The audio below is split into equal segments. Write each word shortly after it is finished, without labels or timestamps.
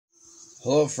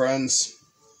Hello, friends.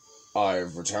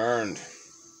 I've returned.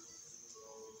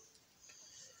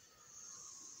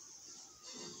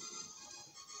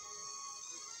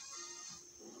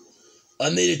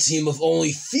 I made a team of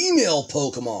only female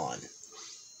Pokemon.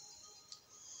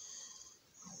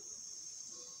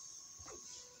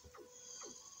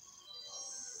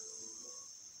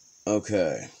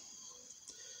 Okay.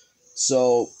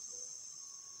 So,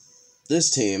 this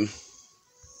team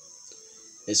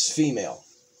is female,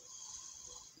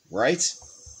 right?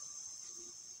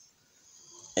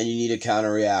 And you need to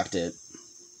counter-react it.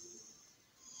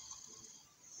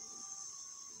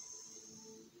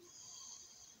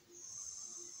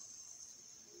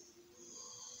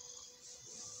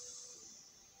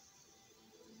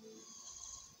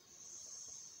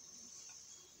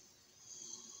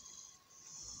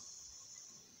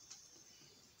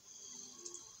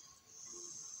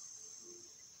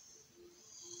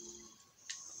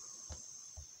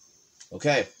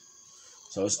 Okay.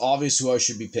 So it's obvious who I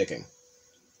should be picking.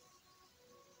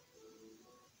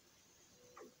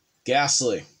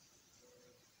 Ghastly.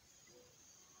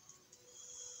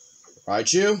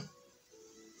 Raichu.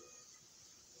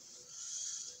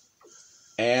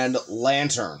 And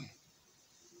Lantern.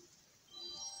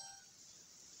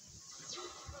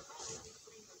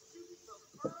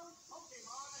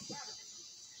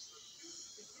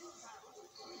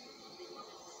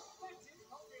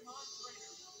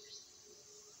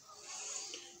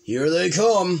 Here they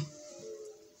come.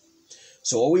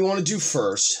 So what we want to do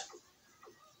first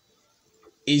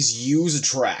is use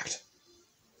Attract.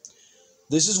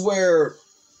 This is where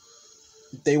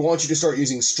they want you to start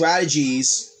using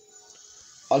strategies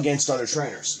against other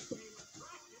trainers.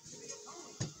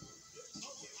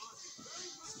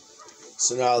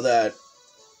 So now that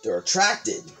they're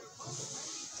attracted,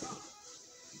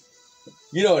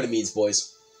 you know what it means,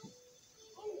 boys.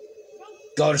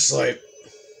 Go to sleep.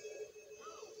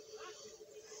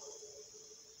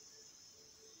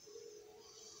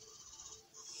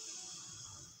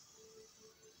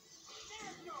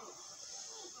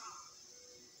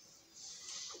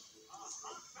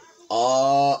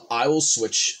 I will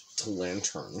switch to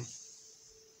Lantern.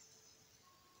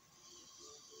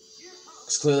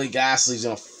 Because clearly Ghastly's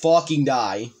gonna fucking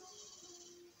die.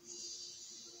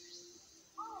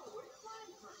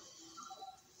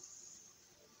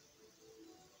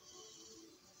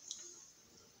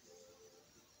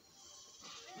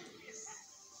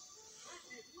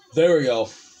 There we go.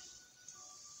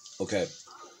 Okay.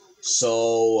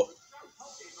 So,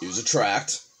 use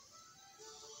Attract.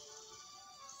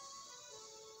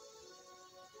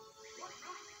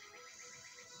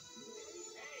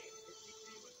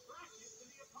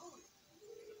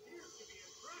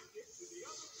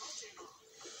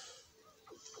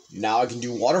 Now I can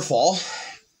do Waterfall.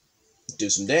 Do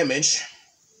some damage.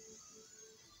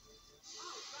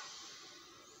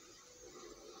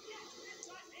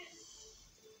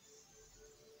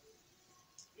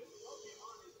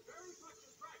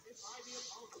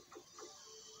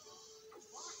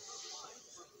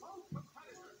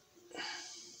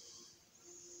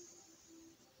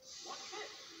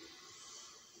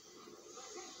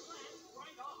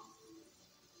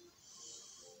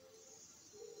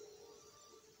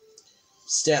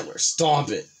 Stantler, stomp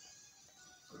it.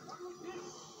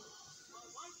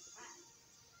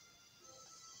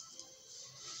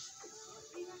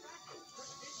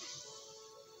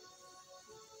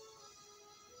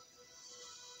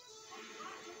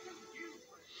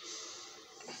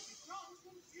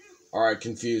 Alright,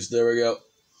 confused. There we go.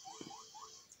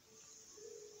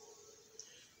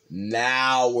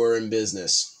 Now we're in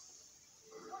business.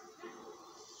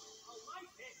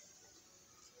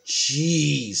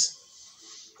 Jeez.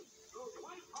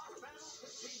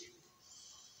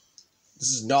 This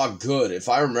is not good. If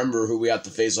I remember who we have to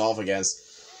face off against,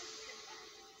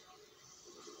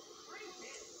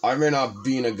 I may not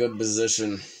be in a good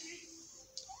position.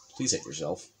 Please hit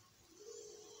yourself.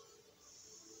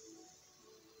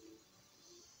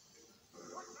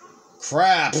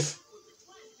 Crap!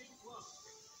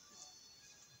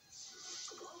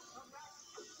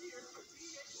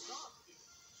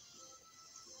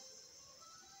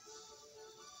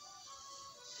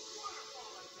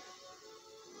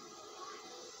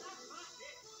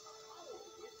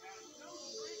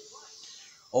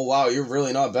 Oh wow, you're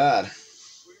really not bad.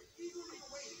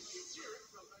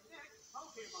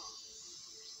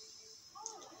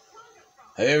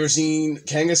 Have you ever seen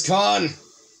Kangaskhan?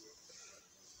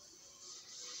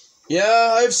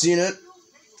 Yeah, I've seen it.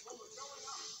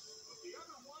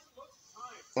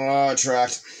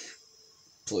 Attract.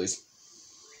 Please.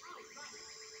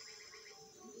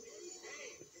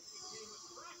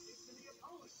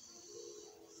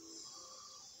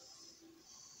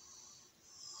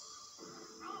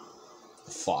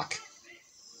 Fuck.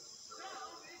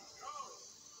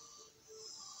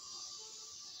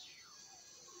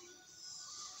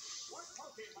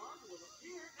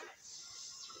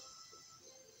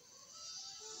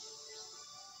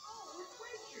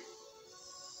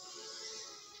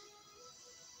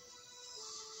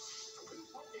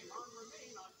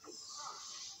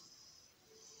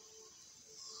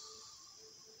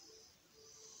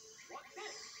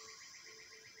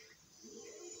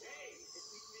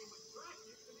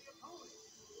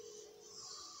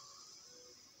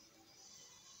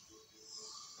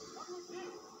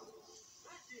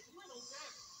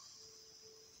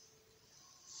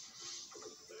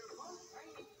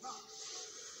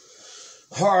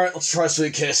 Alright, let's try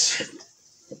Sweet Kiss.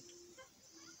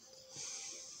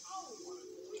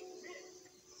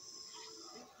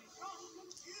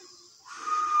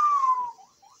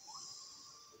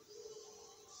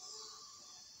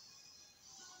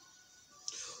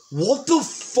 What the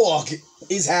fuck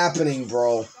is happening,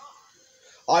 bro?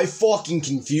 I fucking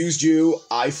confused you.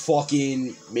 I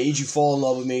fucking made you fall in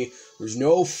love with me. There's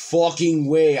no fucking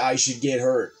way I should get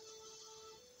hurt.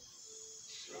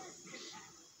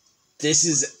 This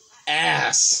is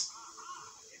ass.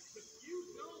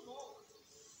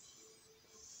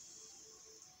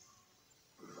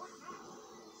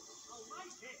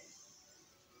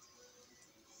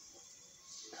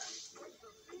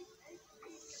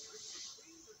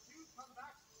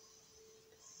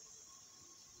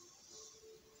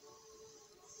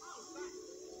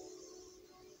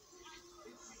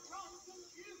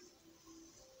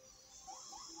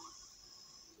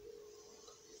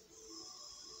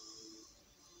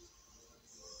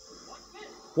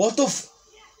 What the f...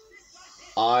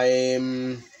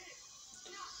 I'm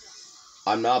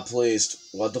not pleased.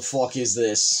 What the fuck is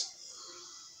this?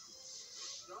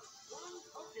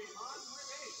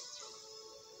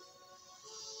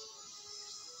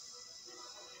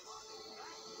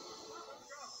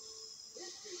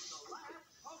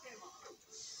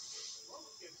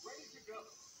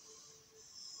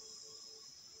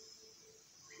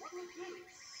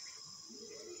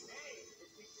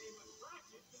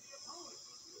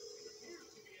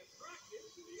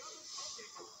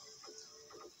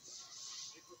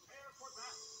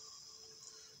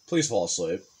 Please fall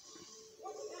asleep.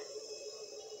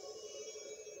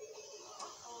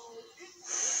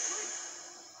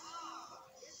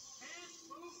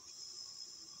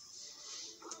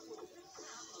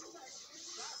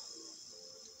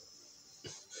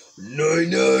 Night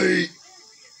night.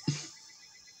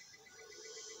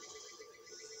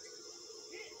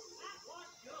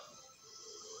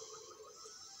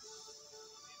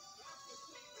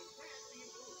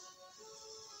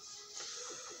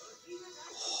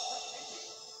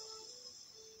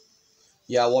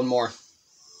 Yeah, one more.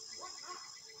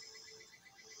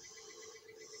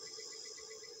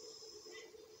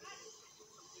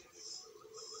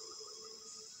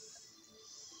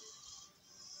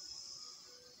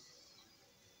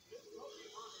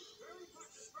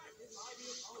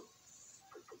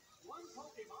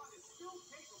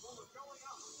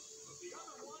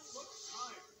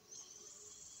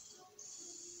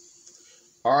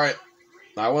 Alright,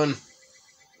 I win.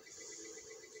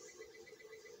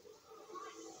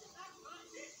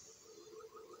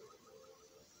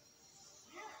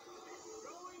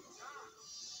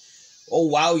 Oh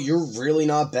wow, you're really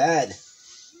not bad.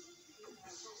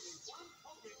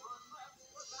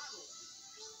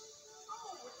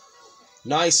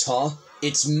 Nice, huh?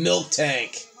 It's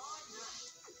Miltank.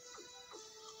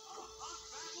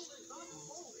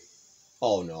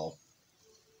 Oh no.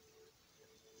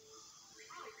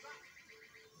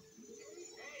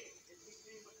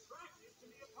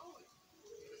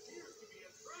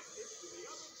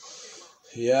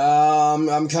 Yeah,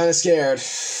 I'm kind of scared.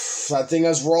 That thing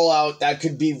has rollout. That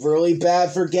could be really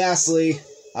bad for Ghastly.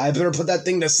 I better put that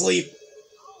thing to sleep.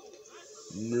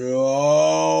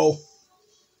 No.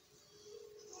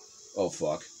 Oh,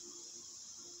 fuck.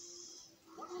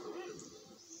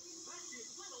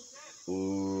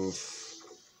 Oof.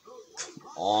 Come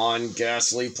on,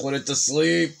 Ghastly. Put it to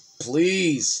sleep.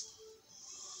 Please.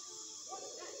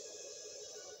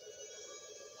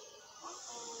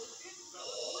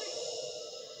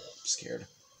 I'm scared.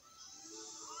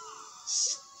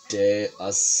 Stay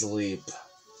asleep.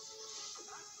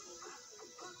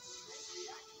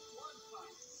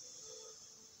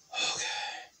 Okay.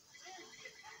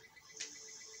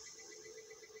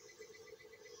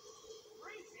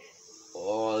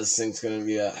 Oh, this thing's gonna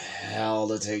be a hell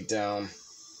to take down.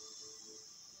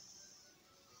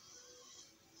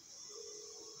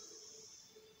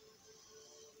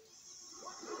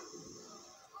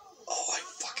 Oh, I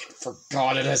fucking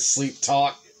Forgot it has sleep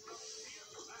talk.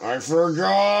 I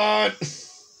forgot.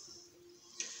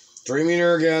 3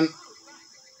 meter again.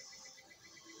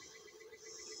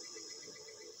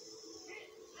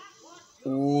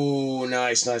 Ooh,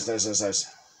 nice.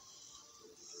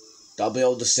 That'll be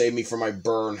able to save me from my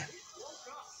burn.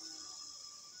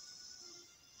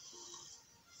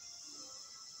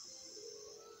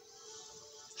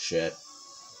 Shit.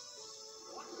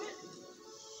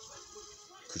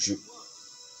 Could you...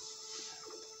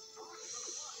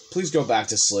 Please go back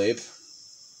to sleep.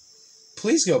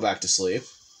 Please go back to sleep.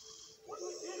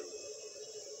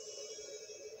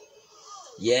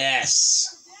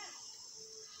 Yes!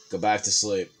 Go back to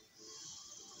sleep.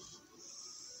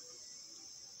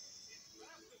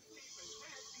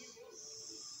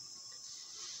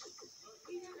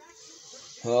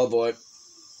 Oh boy.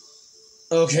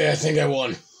 Okay, I think I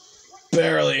won.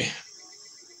 Barely.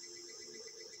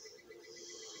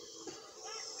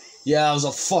 Yeah, that was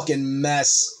a fucking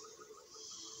mess.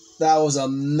 That was a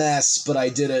mess, but I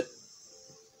did it.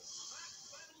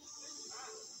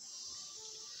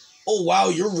 Oh wow,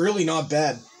 you're really not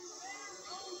bad.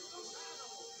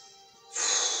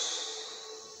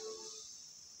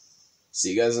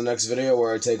 See you guys in the next video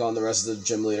where I take on the rest of the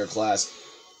gym leader class.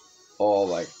 Oh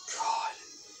my god.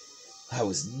 That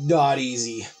was not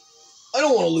easy. I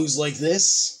don't want to lose like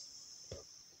this.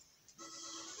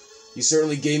 You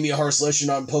certainly gave me a harsh lesson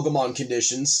on Pokemon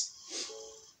conditions.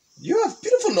 You have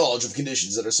beautiful knowledge of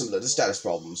conditions that are similar to status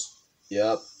problems.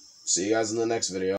 Yep. See you guys in the next video.